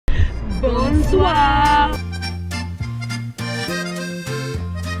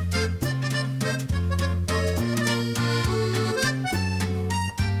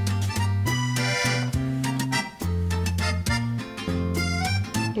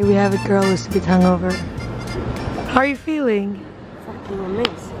Here we have a girl who's a bit hungover. How are you feeling? Fucking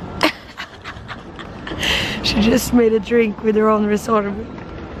amazing. She just made a drink with her own resort.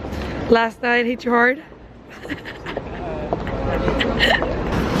 Last night hit you hard?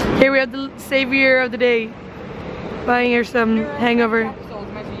 Here we have the savior of the day. Buying her some hangover.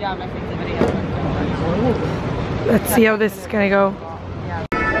 Let's see how this is gonna go.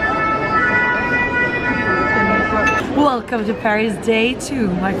 Welcome to Paris day 2,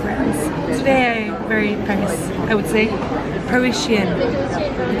 my friends. Today I'm very Paris, I would say. Parisian.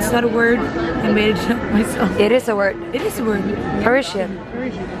 It's not a word, I made it up myself. It is a word. It is a word. Parisian.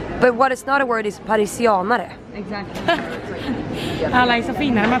 But what is not a word is parisianare. Exactly. Alla är så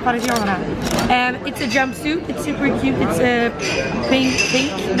fina, de här parisianerna. It's a jumpsuit, it's super cute, it's a pink,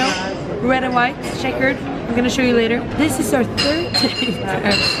 no, red and white, checkered. I'm gonna show you later. This is our 3rd day in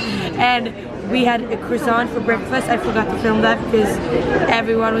Paris. And we had a croissant for breakfast. I forgot to film that because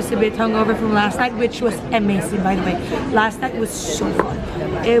everyone was a bit hungover from last night, which was amazing, by the way. Last night was so fun.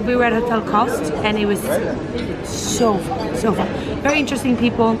 We were at Hotel Cost and it was so fun, so fun. Very interesting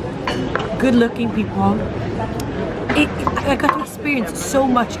people, good looking people. I got to experience so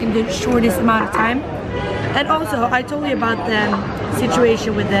much in the shortest amount of time. And also, I told you about the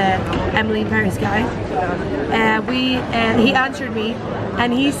situation with the Emily in Paris guy. He answered me,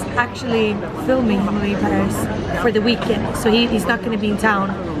 and he's actually filming Emily in Paris for the weekend. So he's not going to be in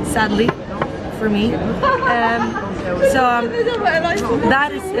town, sadly, for me.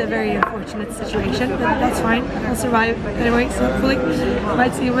 That is a very unfortunate situation, but that's fine. I'll survive anyway, so hopefully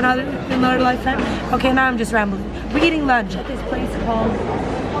might see you in another lifetime. Okay, now I'm just rambling. We're eating lunch at this place called,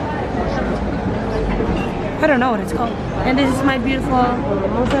 I don't know what it's called. And this is my beautiful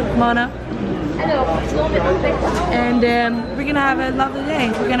Mana. And we're gonna have a lovely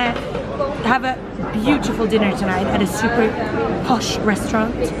day. We're gonna have a beautiful dinner tonight at a super posh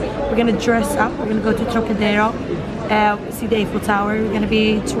restaurant. We're gonna dress up. We're gonna go to Trocadero, see the Eiffel Tower. We're gonna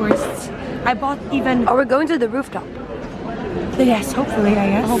be tourists. I bought even... Are we going to the rooftop? Yes, hopefully, I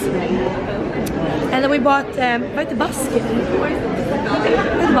guess. Hopefully. And then we bought the basket.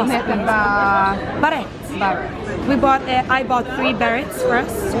 Barrett. We bought, I bought 3 barrettes for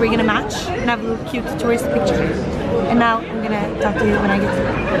us, so we're gonna match and have a little cute tourist picture. And now I'm gonna talk to you when I get to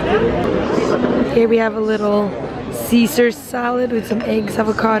it. Here we have a little Caesar salad with some eggs,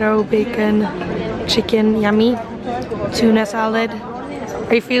 avocado, bacon, chicken, yummy, tuna salad.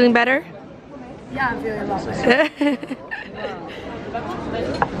 Are you feeling better? Yeah, I'm feeling a lot better.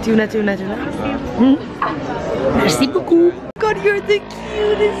 Tuna. Merci beaucoup. God, you're the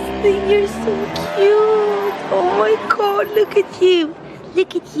cutest thing. You're so cute. Oh my god, look at you.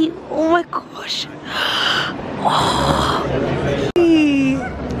 Look at you. Oh my gosh. Oh.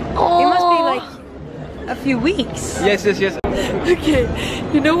 It must be like a few weeks. Yes. Okay,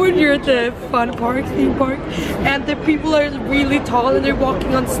 you know when you're at the fun park, theme park, and the people are really tall and they're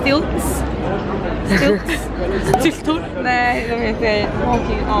walking on stilts? Stiltor? Nej, de heter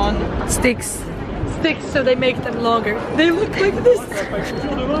walking on sticks, so they make them longer. They look like this.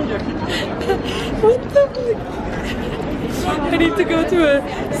 What the fuck? I need to go to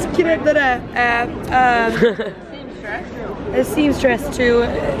a seamstress to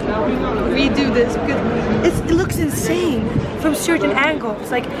redo this because it looks insane from certain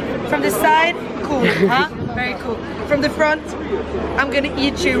angles. Like from the side, cool, huh? Very cool. From the front, I'm gonna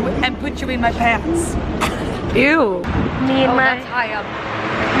eat you and put you in my pants. Ew. Me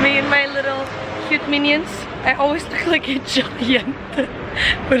and my little cute minions. I always look like a giant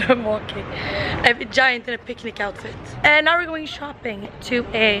when I'm walking. I have a giant in a picnic outfit. And now we're going shopping to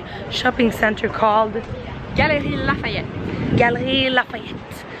a shopping center called Galerie Lafayette.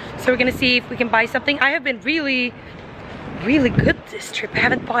 So we're gonna see if we can buy something. I have been really good this trip. I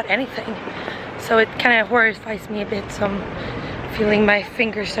haven't bought anything. So it kind of horrifies me a bit. So I'm feeling my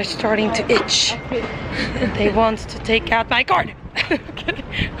fingers are starting to itch. They want to take out my card.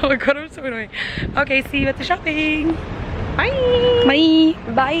 Oh my god, I'm so annoying. Okay, see you at the shopping. Bye. Bye.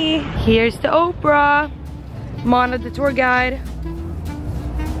 Bye. Here's the Oprah. Mana, the tour guide.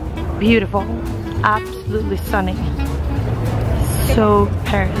 Beautiful. Absolutely stunning. So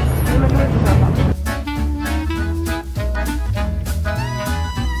Paris.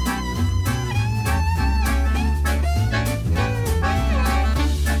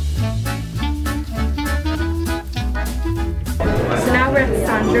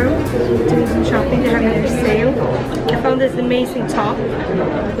 Doing some shopping. They're having their sale. I found this amazing top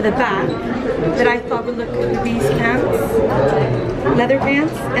with a bag. that I thought would look good with these pants, leather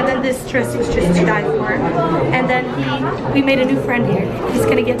pants, and then this dress was just to die for. And then we made a new friend here. He's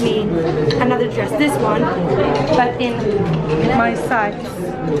gonna get me another dress, this one, but in my size.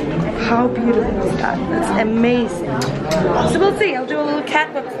 How beautiful is that? That's amazing. So we'll see. I'll do a little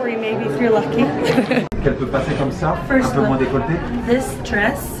catwalk for you maybe if you're lucky. Qu'elle peut passer comme ça, un peu moins décolleté. This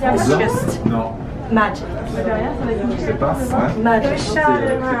dress is just magic. C'est pas magic.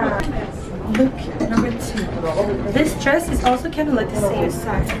 Look, number 2. This dress is also kind of like the same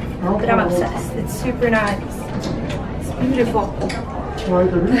size, but I'm obsessed. It's super nice. It's beautiful. Oh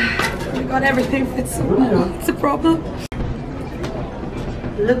my god, everything fits so well. It's a problem.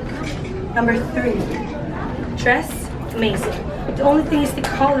 Look, number 3. Dress, amazing. The only thing is the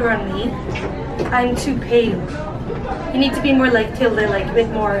color on me. I'm too pale. You need to be more like Tilda, like a bit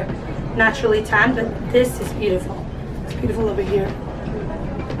more naturally tan, but this is beautiful. It's beautiful over here.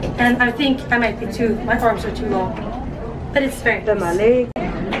 And I think I might be too, my arms are too long. But it's very nice.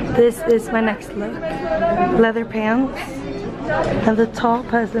 This is my next look. Leather pants. And the top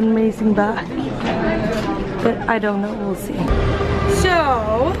has an amazing back. But I don't know, we'll see.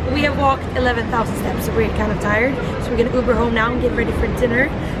 So, we have walked 11,000 steps, so we're kind of tired. So we're gonna Uber home now and get ready for dinner.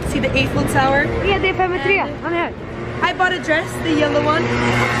 See the Eiffel Tower. Yeah, det är 5-3. Han är här. I bought a dress, the yellow one,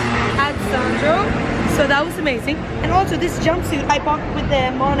 at Sandro. So that was amazing. And also this jumpsuit I bought with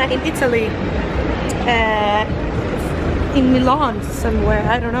the Mona in Italy. In Milan somewhere,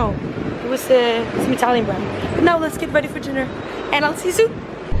 I don't know. It was some Italian brand. But now let's get ready for dinner. And I'll see you soon.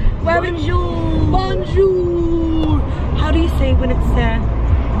 Bonjour! Bonjour! How do you say when it's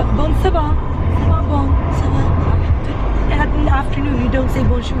bon ça va? Bon ça va? At the afternoon you don't say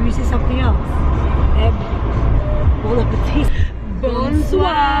bonjour, you say something else. Bon appetit.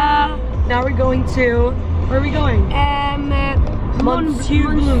 Bonsoir! Now we're going to, where are we going? Monsieur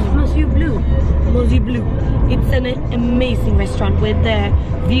Blue. Monsieur Blue. Monsieur Blue. It's an amazing restaurant with the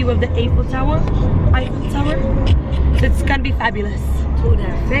view of the Eiffel Tower. So it's gonna be fabulous. Tour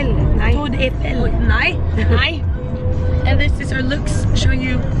Eiffel. Tour Eiffel. Nej. Hi. And this is our looks. Show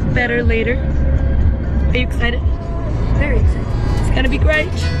you better later. Are you excited? Very excited. It's gonna be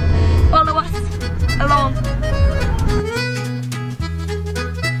great. Follow us along.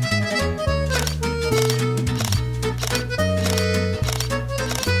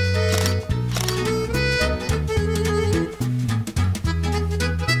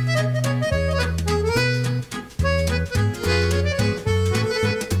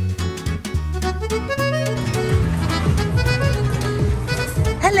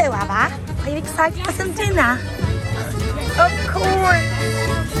 Hello, Ava. Are you excited for some dinner? Of course.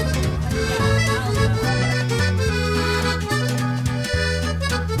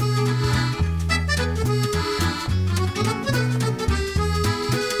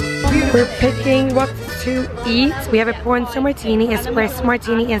 We're picking what to eat. We have a pornso martini, espresso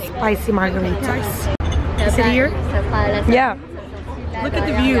martini, and spicy margaritas. Is it here? Yeah. Look at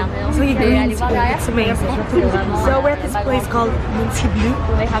the view. It's like a green screen. It's amazing. So we're at this place called Monsieur Blue,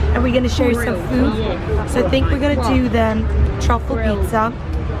 and we're gonna share some food. So I think we're gonna do the truffle pizza,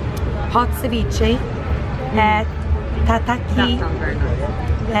 hot ceviche, tataki,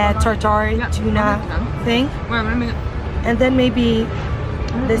 tartare tuna thing, and then maybe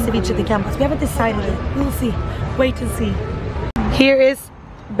the ceviche de campos. We haven't decided yet. We'll see. Wait and see. Here is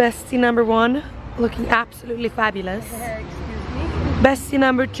bestie number 1, looking absolutely fabulous. Bestie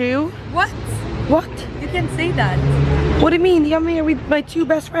number 2. What? What? You can't say that. What do you mean? I'm here with my 2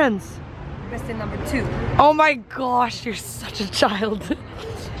 best friends. Bestie number 2. Oh my gosh, you're such a child.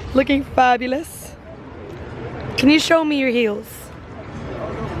 Looking fabulous. Can you show me your heels?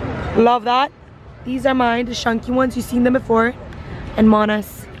 Love that. These are mine, the chunky ones. You've seen them before. And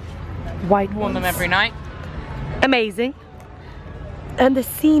Mona's white ones. Worn them every night. Amazing. And the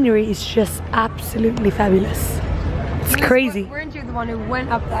scenery is just absolutely fabulous. It's crazy. Weren't you the one who went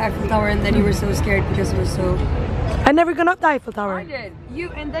up the Eiffel Tower and then you were so scared because it was so... I never gone up the Eiffel Tower. I did.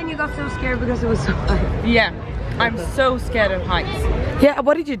 And then you got so scared because it was so high. Yeah, I'm so scared of heights. Yeah,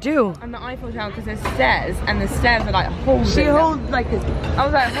 what did you do? On the Eiffel Tower, because there's stairs, and the stairs are like holding. She holds like this. I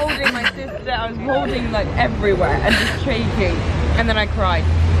was like holding my sister, I was holding like everywhere and just shaking. And then I cried.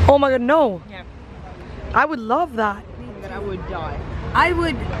 Oh my god, no. Yeah. I would love that. And then I would die. I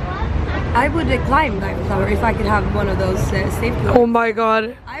would climb the Eiffel Tower if I could have one of those safety ones. Oh my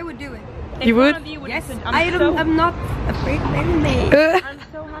god. I would do it. You would? Yes, I'm not afraid of anything. I'm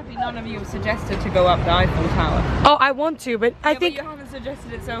so happy none of you have suggested to go up the Eiffel Tower. Oh, I want to, but I think... But you haven't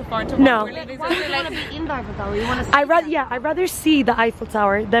suggested it so far. No. Why do you want to be in the Eiffel Tower? You want to see I'd rather see the Eiffel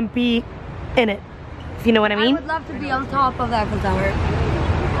Tower than be in it. If you know what I mean? I would love to be on top of the Eiffel Tower.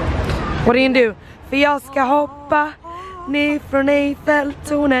 What are you gonna do? För jag ska hoppa ner från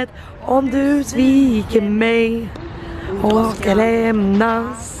Eiffeltornet om du sviker mig. Och ska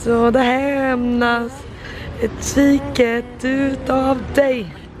lämnas och det hämnas ett sviket utav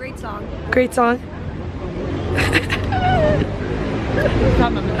dig. Great song. Great song.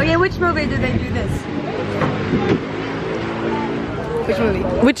 Okay, which movie did they do this? Which movie?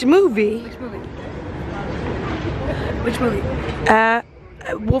 Which movie? Which movie? Which movie?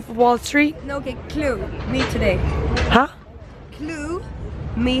 Wolf of Wall Street. No, okay, Clue. Me Today. Huh? Clue.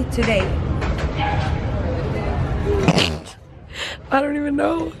 Me Today. I don't even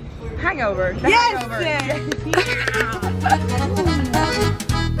know. Hangover. The Yes! Hangover.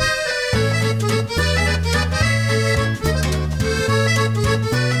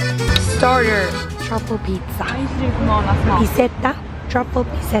 Starter. Truffle pizza. I used to do come on last month. Pizzetta. Truffle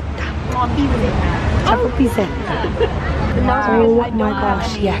pizzetta. Truffle pizzetta. Oh my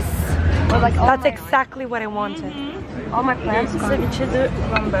gosh, yes. That's exactly what I wanted. All my plans cancelled.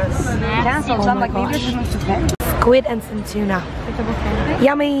 Oh So I'm my like, maybe gosh. it's not okay. Squid and some tuna.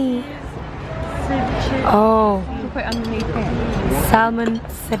 Yummy. Oh, You put it underneath here. salmon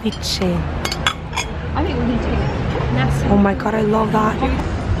ceviche. I think we need to. Oh my god, I love that.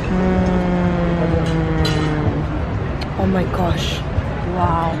 Oh my gosh.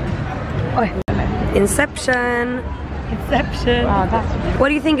 Wow. Inception. Inception. Wow, that's What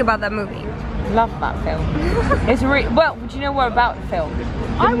do you think about that movie? love that film. It's well. Do you know what about the film?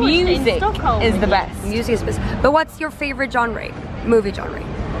 The music is the best. Music is best. But what's your favorite genre? Movie genre?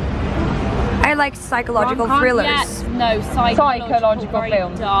 I like psychological thrillers. Yes, no, psychological very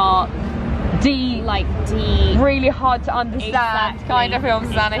films. dark, Deep, like deep. really hard to understand Exactly. kind of films,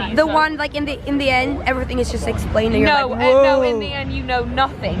 Zanny. The one like in the end, everything is just explained. And you're No, like, no. In whoa. the end, you know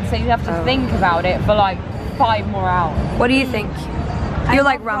nothing, so you have to think about it for like 5 more hours. What do you think? You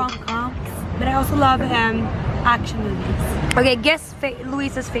like rom-coms, but I also love action movies. Okay, guess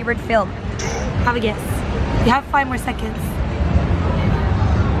Louise's favorite film. Have a guess. You have 5 more seconds.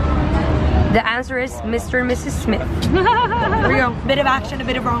 The answer is Mr. and Mrs. Smith. There we go. Bit of action, a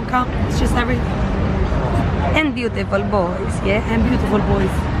bit of rom-com. It's just everything. And Beautiful Boys, yeah. And Beautiful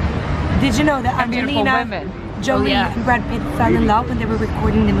Boys. Did you know that Beautiful Angelina women. Jolie and Brad Pitt fell in love when they were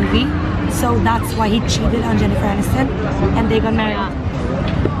recording the movie? So that's why he cheated on Jennifer Aniston and they got married.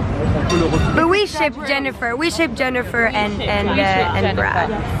 But we ship Jennifer. We ship Jennifer and Brad.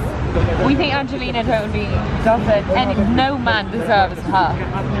 We think Angelina totally doesn't, and no man deserves her.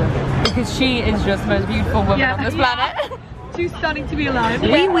 Because she is just the most beautiful woman on this planet. Too stunning to be alive.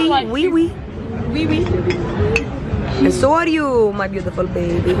 Oui. And so are you, my beautiful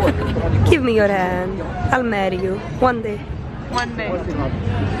baby. Give me your hand. I'll marry you one day. One day.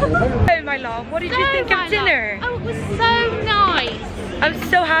 Hey my love, what did you think of dinner? Oh, it was so nice. I'm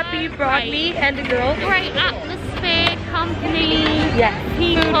so happy you brought me and the girl. Great atmosphere, company, Yeah.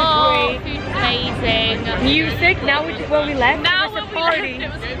 people, food's amazing. Music, now when we left, Now it was when a we party. left,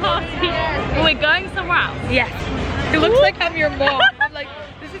 it was a party. But we're going somewhere else. Yes. It looks like I'm your mom. I'm like,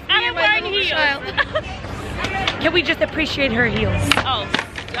 this is me And and we're my wearing little heels. child. Can we just appreciate her heels? Oh,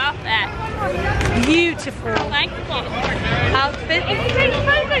 stop it. Beautiful Thank you. outfit.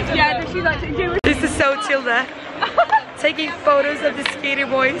 Yeah, she's like, do it. This is so Tilda. Taking photos of the skater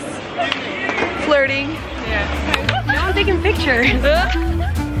boys. Flirting. Now I'm taking pictures.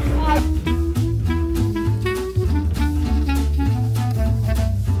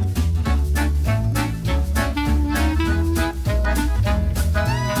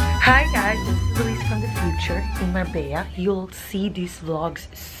 Hi guys, this is Louise from the future in Marbella. You'll see these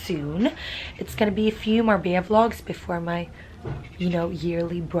vlogs soon. It's gonna be a few Marbella vlogs before my, you know,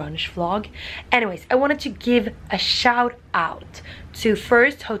 yearly brunch vlog. Anyways, I wanted to give a shout out to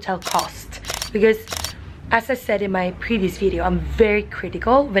first Hotel Cost, because as I said in my previous video, I'm very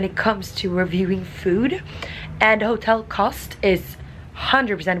critical when it comes to reviewing food, and Hotel Cost is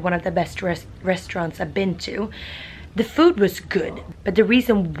 100% one of the best restaurants I've been to. The food was good, but the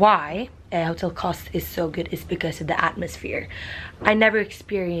reason why Hotel Cost is so good is because of the atmosphere. I never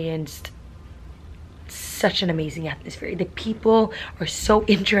experienced such an amazing atmosphere. The people are so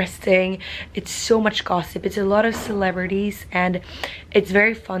interesting. It's so much gossip. It's a lot of celebrities and it's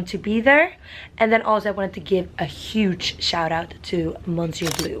very fun to be there. And then also I wanted to give a huge shout out to Monsieur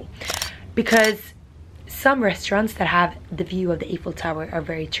Blue, because some restaurants that have the view of the Eiffel Tower are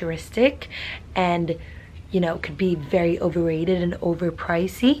very touristic and, you know, could be very overrated and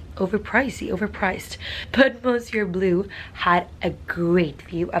overpriced. But Monsieur Blue had a great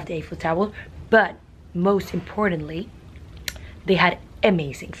view of the Eiffel Tower, but most importantly, they had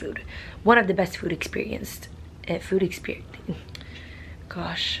amazing food. One of the best food experience.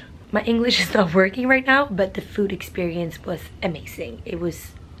 Gosh, my English is not working right now, but the food experience was amazing. It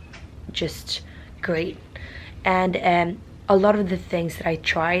was just great. And a lot of the things that I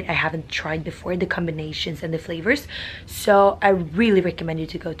tried, I haven't tried before, the combinations and the flavors. So I really recommend you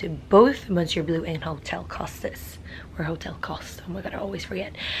to go to both Monsieur Blue and Hotel Costes. Or Hotel Cost, oh my god, I always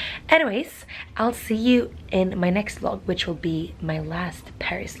forget. Anyways, I'll see you in my next vlog, which will be my last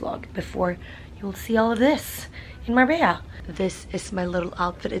Paris vlog before you'll see all of this in Marbella. This is my little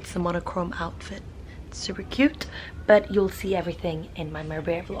outfit. It's a monochrome outfit. It's super cute, but you'll see everything in my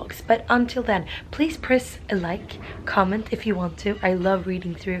Marbella vlogs. But until then, please press a like, comment if you want to. I love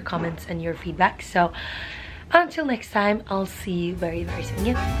reading through your comments and your feedback. So until next time, I'll see you very, very soon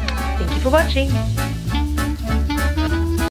again. Thank you for watching.